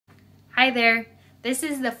Hi there. This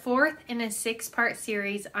is the fourth in a 6-part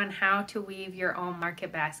series on how to weave your own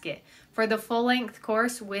market basket. For the full-length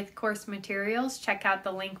course with course materials, check out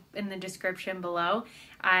the link in the description below.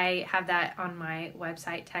 I have that on my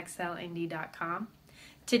website, textileindy.com.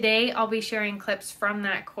 Today, I'll be sharing clips from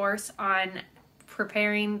that course on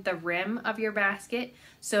preparing the rim of your basket,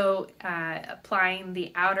 so applying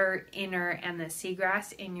the outer, inner, and the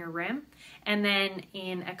seagrass in your rim. And then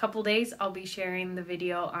in a couple days, I'll be sharing the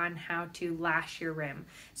video on how to lash your rim.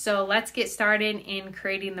 So let's get started in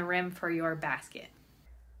creating the rim for your basket.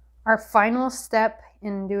 Our final step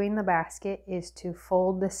in doing the basket is to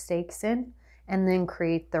fold the stakes in and then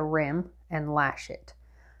create the rim and lash it.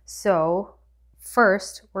 So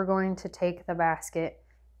first, we're going to take the basket,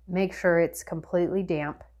 make sure it's completely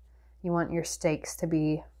damp. You want your stakes to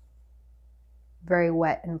be very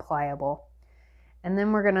wet and pliable. And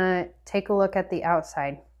then we're gonna take a look at the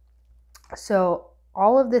outside. So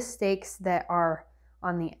all of the stakes that are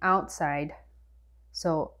on the outside,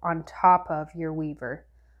 so on top of your weaver,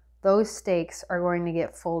 those stakes are going to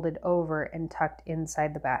get folded over and tucked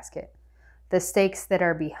inside the basket. The stakes that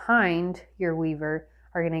are behind your weaver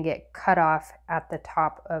are gonna get cut off at the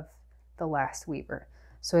top of the last weaver.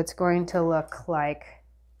 So it's going to look like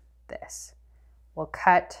this. We'll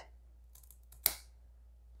cut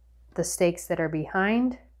the stakes that are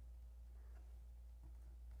behind,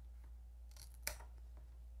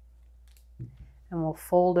 and we'll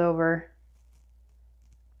fold over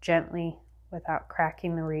gently without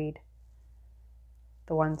cracking the reed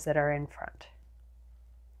the ones that are in front.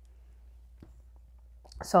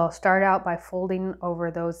 So I'll start out by folding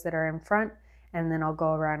over those that are in front, and then I'll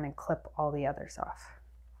go around and clip all the others off.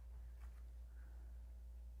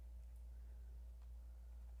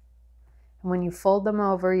 And when you fold them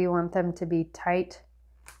over, you want them to be tight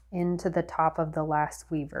into the top of the last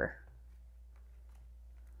weaver.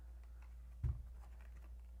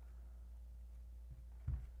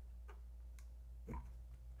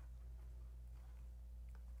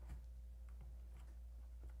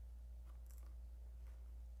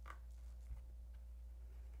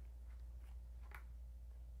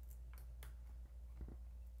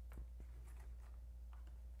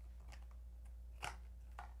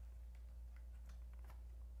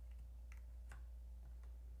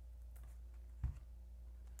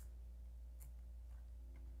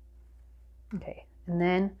 Okay, and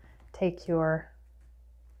then take your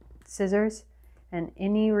scissors, and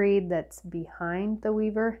any reed that's behind the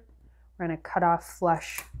weaver, we're going to cut off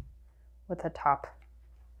flush with the top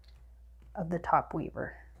of the top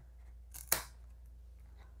weaver.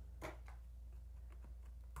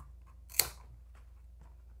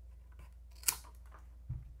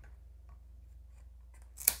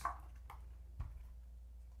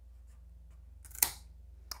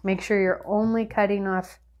 Make sure you're only cutting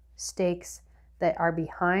off stakes that are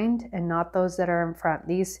behind and not those that are in front.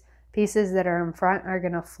 These pieces that are in front are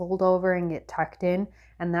going to fold over and get tucked in,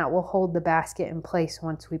 and that will hold the basket in place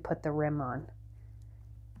once we put the rim on.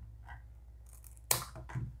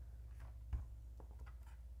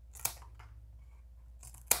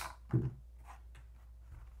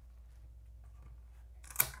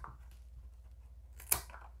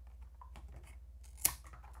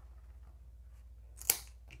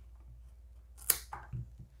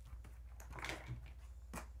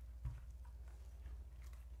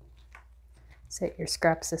 Set your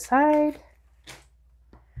scraps aside.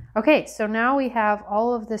 Okay, so now we have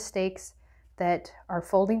all of the stakes that are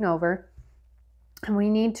folding over, and we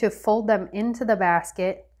need to fold them into the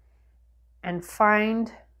basket and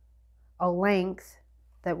find a length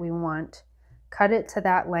that we want, cut it to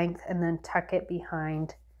that length, and then tuck it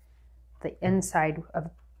behind the inside of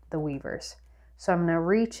the weavers. So I'm going to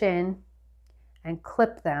reach in and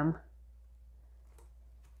clip them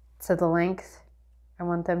to the length I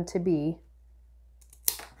want them to be,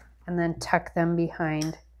 and then tuck them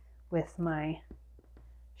behind with my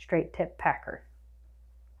straight tip packer.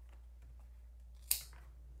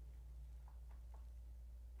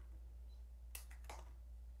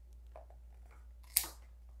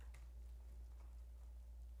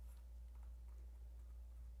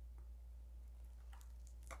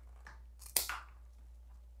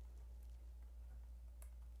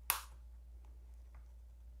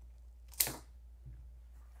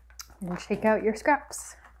 And shake out your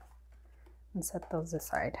scraps and set those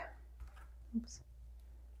aside. Oops.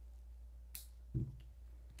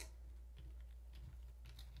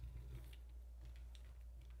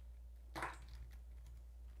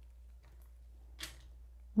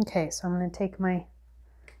 Okay, so I'm going to take my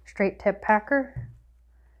straight tip packer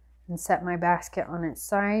and set my basket on its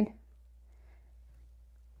side.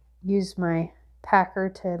 Use my packer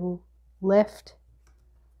to lift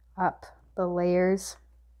up the layers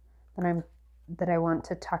that I want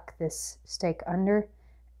to tuck this stake under,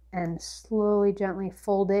 and slowly, gently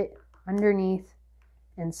fold it underneath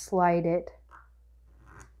and slide it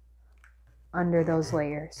under those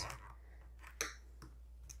layers.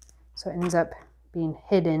 So it ends up being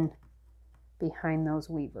hidden behind those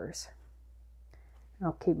weavers.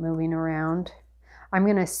 I'll keep moving around. I'm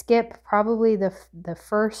going to skip probably the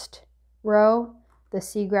first row, the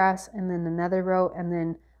seagrass, and then another row, and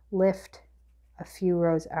then lift a few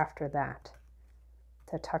rows after that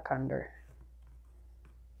to tuck under.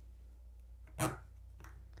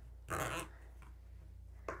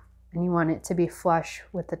 And you want it to be flush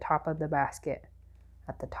with the top of the basket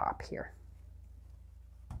at the top here.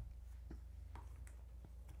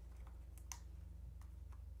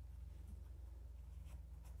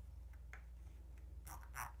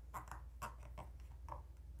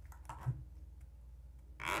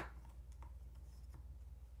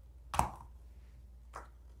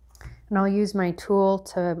 And I'll use my tool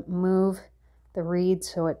to move the reed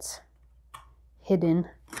so it's hidden,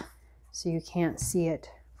 so you can't see it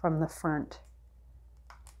from the front.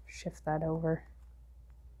 Shift that over.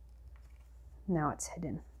 Now it's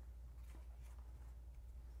hidden.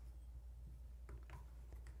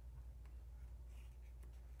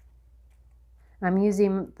 I'm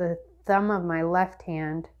using the thumb of my left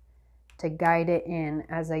hand to guide it in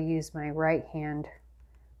as I use my right hand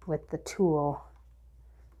with the tool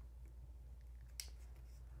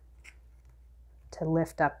to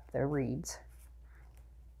lift up the reeds.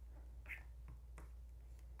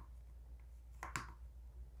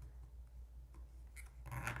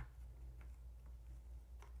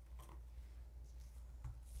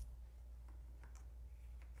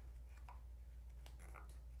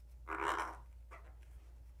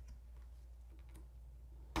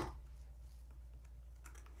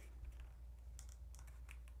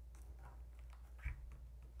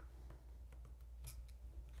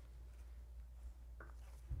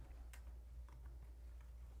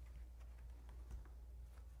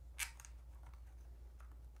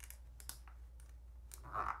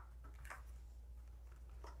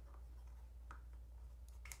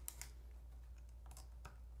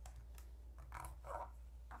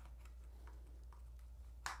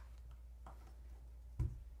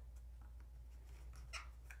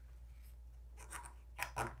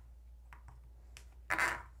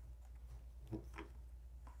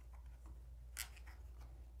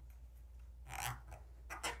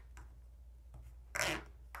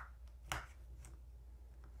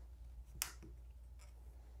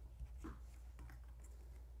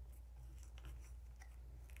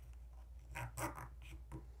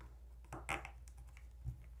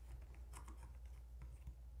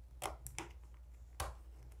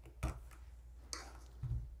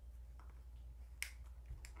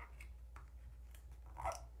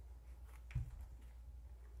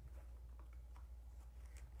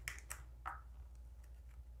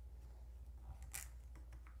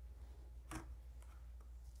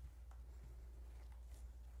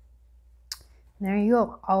 There you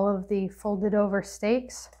go. All of the folded over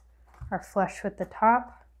stakes are flush with the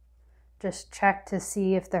top. Just check to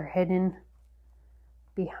see if they're hidden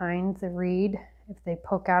behind the reed. If they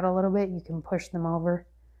poke out a little bit, you can push them over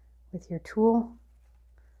with your tool.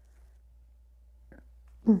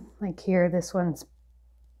 Like here, this one's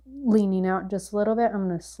leaning out just a little bit. I'm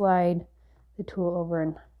going to slide the tool over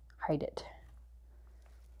and hide it.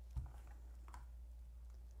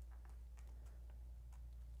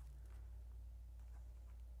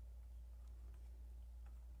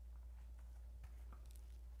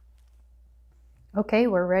 Okay,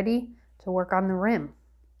 we're ready to work on the rim.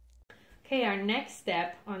 Okay, our next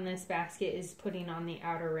step on this basket is putting on the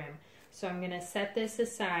outer rim. So I'm going to set this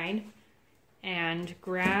aside and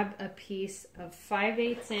grab a piece of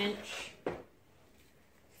 5/8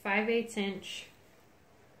 inch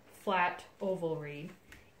flat oval reed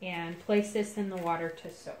and place this in the water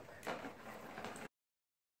to soak.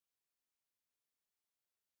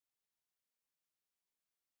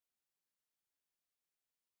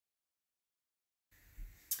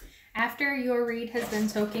 After your reed has been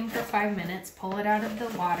soaking for 5 minutes, pull it out of the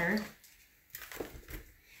water.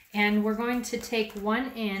 And we're going to take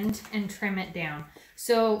one end and trim it down.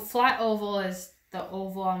 So flat oval is the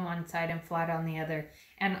oval on one side and flat on the other.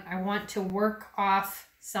 And I want to work off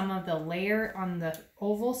some of the layer on the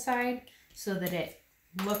oval side so that it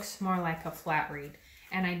looks more like a flat reed.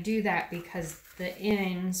 And I do that because the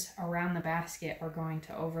ends around the basket are going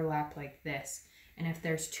to overlap like this. And if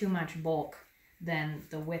there's too much bulk, then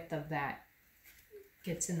the width of that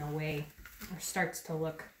gets in the way or starts to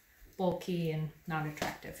look bulky and not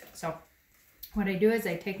attractive. So what I do is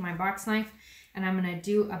I take my box knife and I'm going to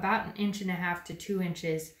do about 1.5 to 2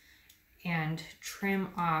 inches and trim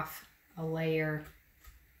off a layer.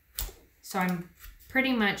 So I'm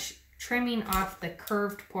pretty much trimming off the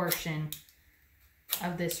curved portion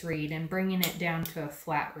of this reed and bringing it down to a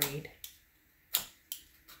flat reed.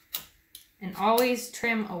 And always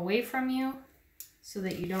trim away from you so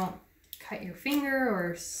that you don't cut your finger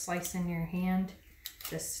or slice in your hand.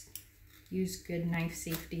 Just use good knife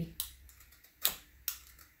safety.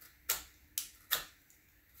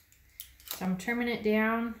 So I'm trimming it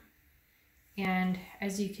down, and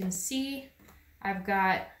as you can see, I've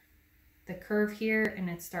got the curve here and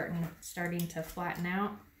it's starting to flatten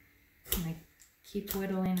out. And I keep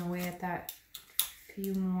whittling away at that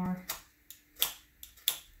few more.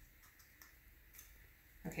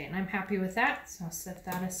 Okay, and I'm happy with that, so I'll set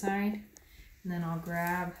that aside. And then I'll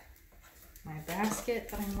grab my basket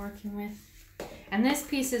that I'm working with. And this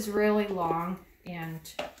piece is really long and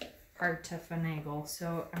hard to finagle,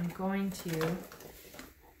 so I'm going to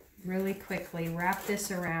really quickly wrap this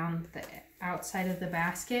around the outside of the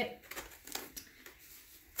basket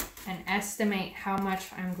and estimate how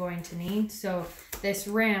much I'm going to need. So this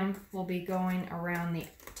rim will be going around the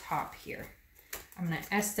top here. I'm going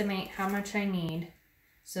to estimate how much I need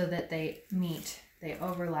so that they meet, they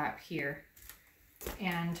overlap here,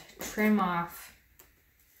 and trim off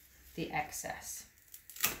the excess.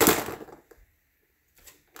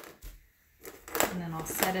 And then I'll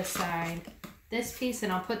set aside this piece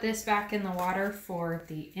and I'll put this back in the water for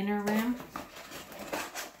the inner rim.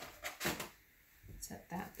 Set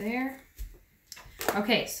that there.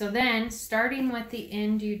 Okay, so then starting with the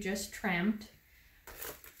end you just trimmed,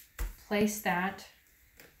 place that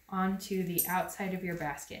onto the outside of your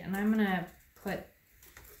basket. And I'm gonna put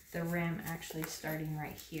the rim actually starting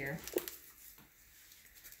right here.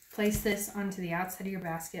 Place this onto the outside of your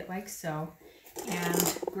basket like so,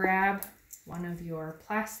 and grab one of your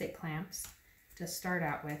plastic clamps to start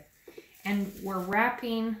out with. And we're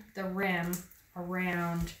wrapping the rim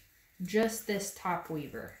around just this top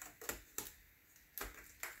weaver.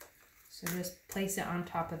 So just place it on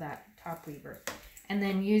top of that top weaver. And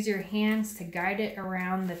then use your hands to guide it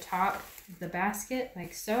around the top of the basket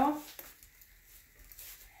like so.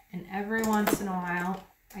 And every once in a while,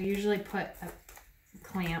 I usually put a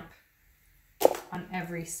clamp on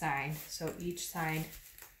every side. So each side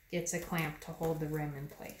gets a clamp to hold the rim in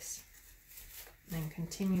place. And then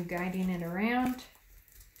continue guiding it around,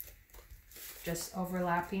 just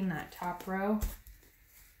overlapping that top row.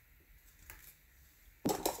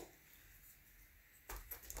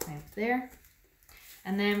 Clamp there.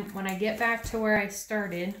 And then when I get back to where I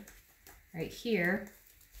started, right here,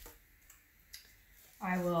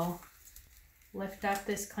 I will lift up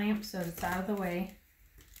this clamp so it's out of the way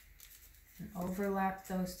and overlap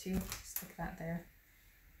those two, stick that there,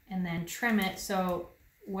 and then trim it. So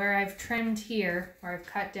where I've trimmed here, where I've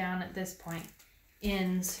cut down at this point,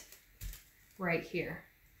 ends right here.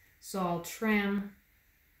 So I'll trim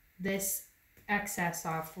this excess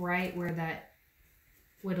off right where that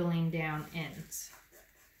whittling down ends.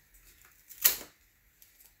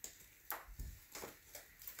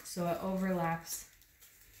 So it overlaps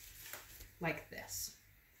like this.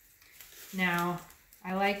 Now,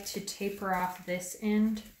 I like to taper off this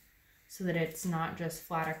end so that it's not just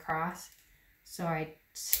flat across. So I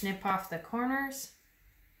snip off the corners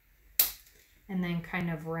and then kind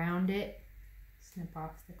of round it. Snip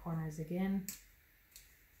off the corners again.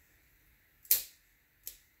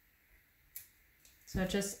 So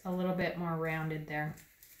just a little bit more rounded there.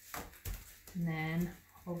 And then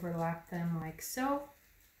overlap them like so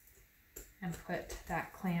and put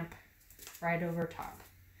that clamp right over top.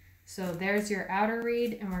 So there's your outer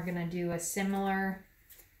reed, and we're gonna do a similar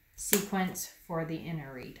sequence for the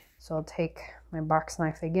inner reed. So I'll take my box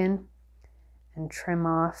knife again and trim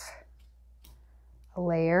off a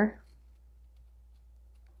layer.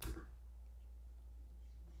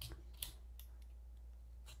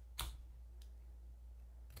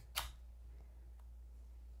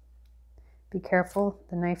 Be careful,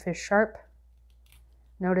 the knife is sharp.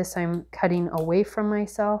 Notice I'm cutting away from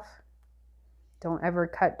myself. Don't ever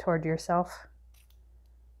cut toward yourself.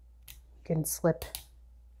 You can slip,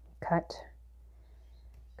 cut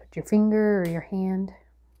your finger or your hand.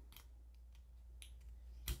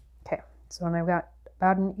 Okay, so when I've got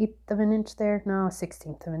about 1/8 of an inch there, no,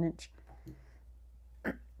 1/16 of an inch,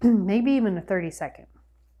 maybe even a 32nd.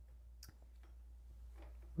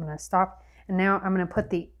 I'm gonna stop, and now I'm gonna put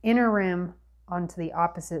the inner rim onto the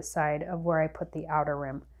opposite side of where I put the outer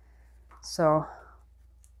rim. So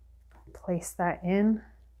place that in.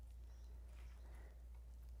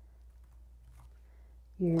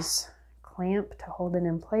 Use clamp to hold it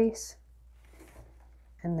in place,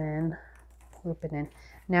 and then loop it in.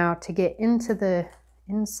 Now to get into the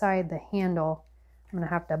inside the handle, I'm going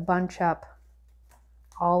to have to bunch up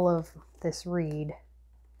all of this reed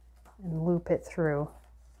and loop it through.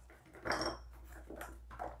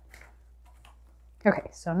 Okay,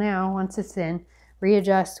 so now once it's in,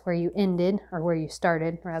 readjust where you ended, or where you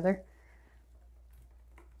started rather.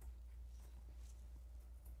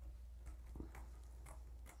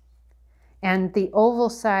 And the oval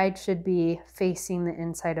side should be facing the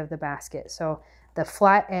inside of the basket. So the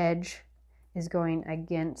flat edge is going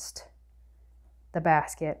against the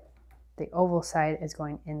basket. The oval side is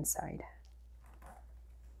going inside.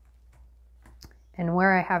 And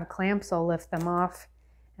where I have clamps, I'll lift them off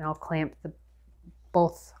and I'll clamp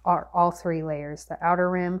all three layers, the outer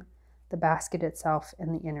rim, the basket itself,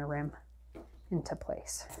 and the inner rim into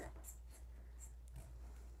place.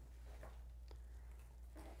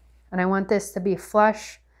 And I want this to be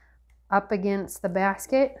flush up against the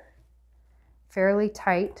basket, fairly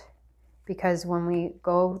tight, because when we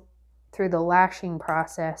go through the lashing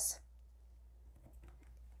process,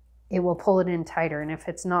 it will pull it in tighter. And if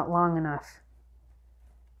it's not long enough,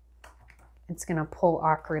 it's going to pull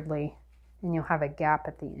awkwardly and you'll have a gap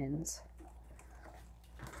at the ends.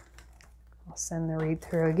 I'll send the reed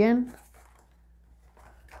through again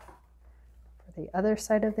for the other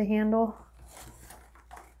side of the handle.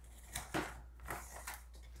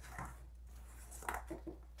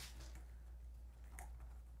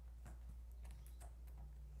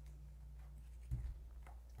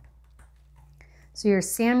 So you're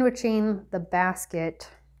sandwiching the basket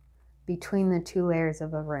between the two layers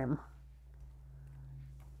of the rim.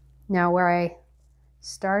 Now where I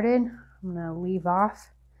started, I'm going to leave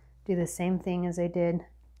off, do the same thing as I did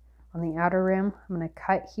on the outer rim. I'm going to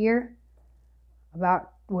cut here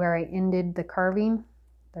about where I ended the carving,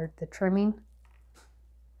 or the trimming.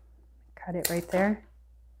 Cut it right there.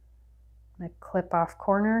 I'm going to clip off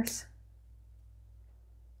corners.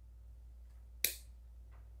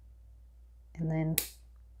 And then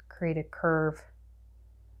create a curve.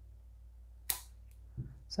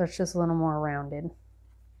 So it's just a little more rounded.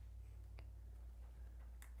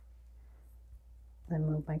 Then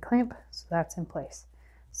move my clamp, so that's in place.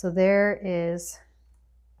 So there is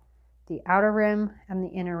the outer rim and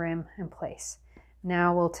the inner rim in place.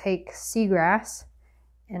 Now we'll take seagrass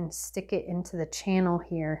and stick it into the channel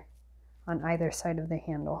here on either side of the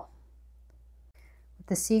handle. With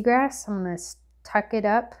the seagrass, I'm going to tuck it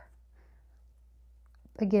up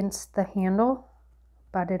against the handle,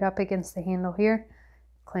 butt it up against the handle here,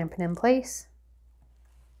 clamp it in place,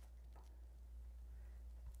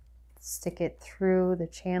 stick it through the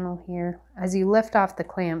channel here. As you lift off the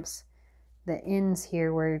clamps, the ends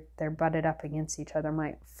here where they're butted up against each other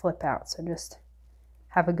might flip out, so just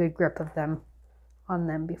have a good grip of them on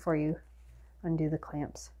them before you undo the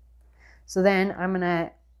clamps. So then I'm going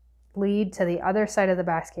to lead to the other side of the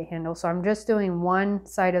basket handle. So I'm just doing one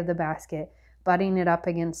side of the basket, butting it up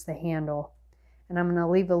against the handle, and I'm going to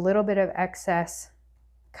leave a little bit of excess,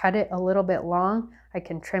 cut it a little bit long. I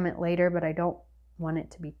can trim it later, but I don't want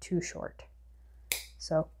it to be too short.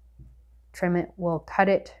 So trim it, we'll cut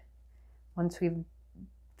it once we've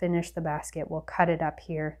finished the basket. We'll cut it up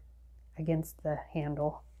here against the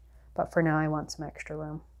handle, but for now I want some extra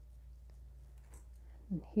room.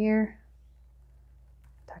 And here,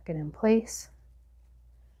 tuck it in place,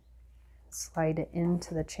 slide it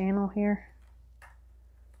into the channel here.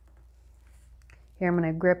 Here I'm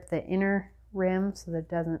going to grip the inner rim so that it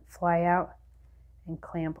doesn't fly out and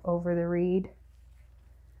clamp over the reed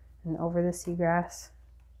and over the seagrass.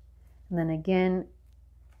 And then again,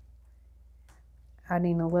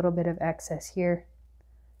 adding a little bit of excess here,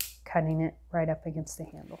 cutting it right up against the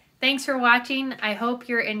handle. Thanks for watching. I hope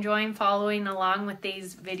you're enjoying following along with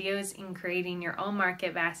these videos in creating your own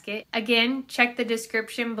market basket. Again, check the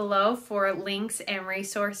description below for links and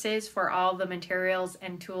resources for all the materials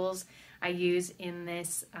and tools I use in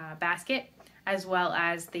this basket, as well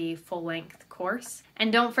as the full-length course.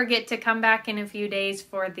 And don't forget to come back in a few days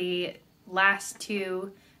for the last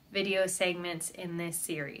 2 video segments in this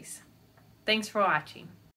series. Thanks for watching.